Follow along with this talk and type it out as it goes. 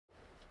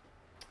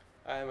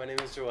Hi, my name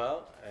is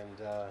Joel,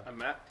 and I'm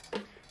Matt.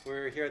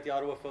 we're here at the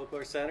Ottawa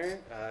Folklore Centre,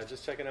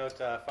 just checking out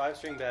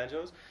 5-string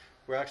banjos.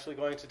 We're actually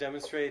going to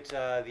demonstrate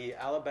the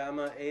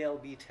Alabama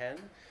ALB-10,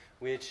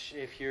 which,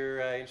 if you're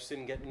interested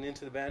in getting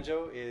into the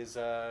banjo, is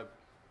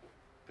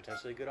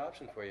potentially a good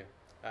option for you.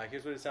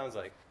 Here's what it sounds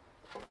like.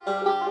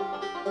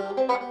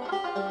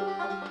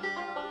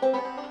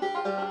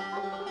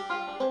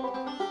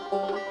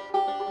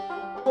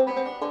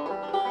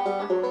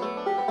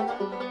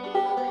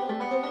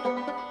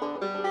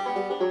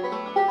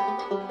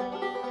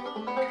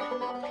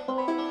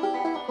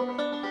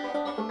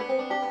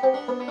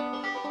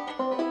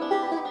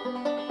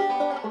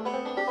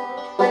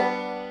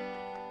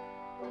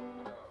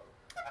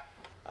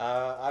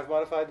 I've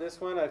modified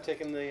this one. I've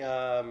taken the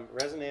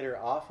resonator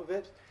off of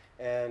it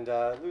and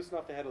loosened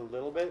off the head a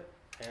little bit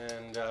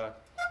and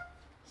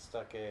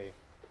stuck a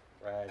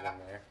rag in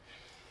there.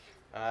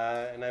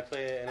 And I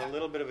play it in a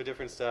little bit of a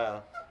different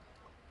style.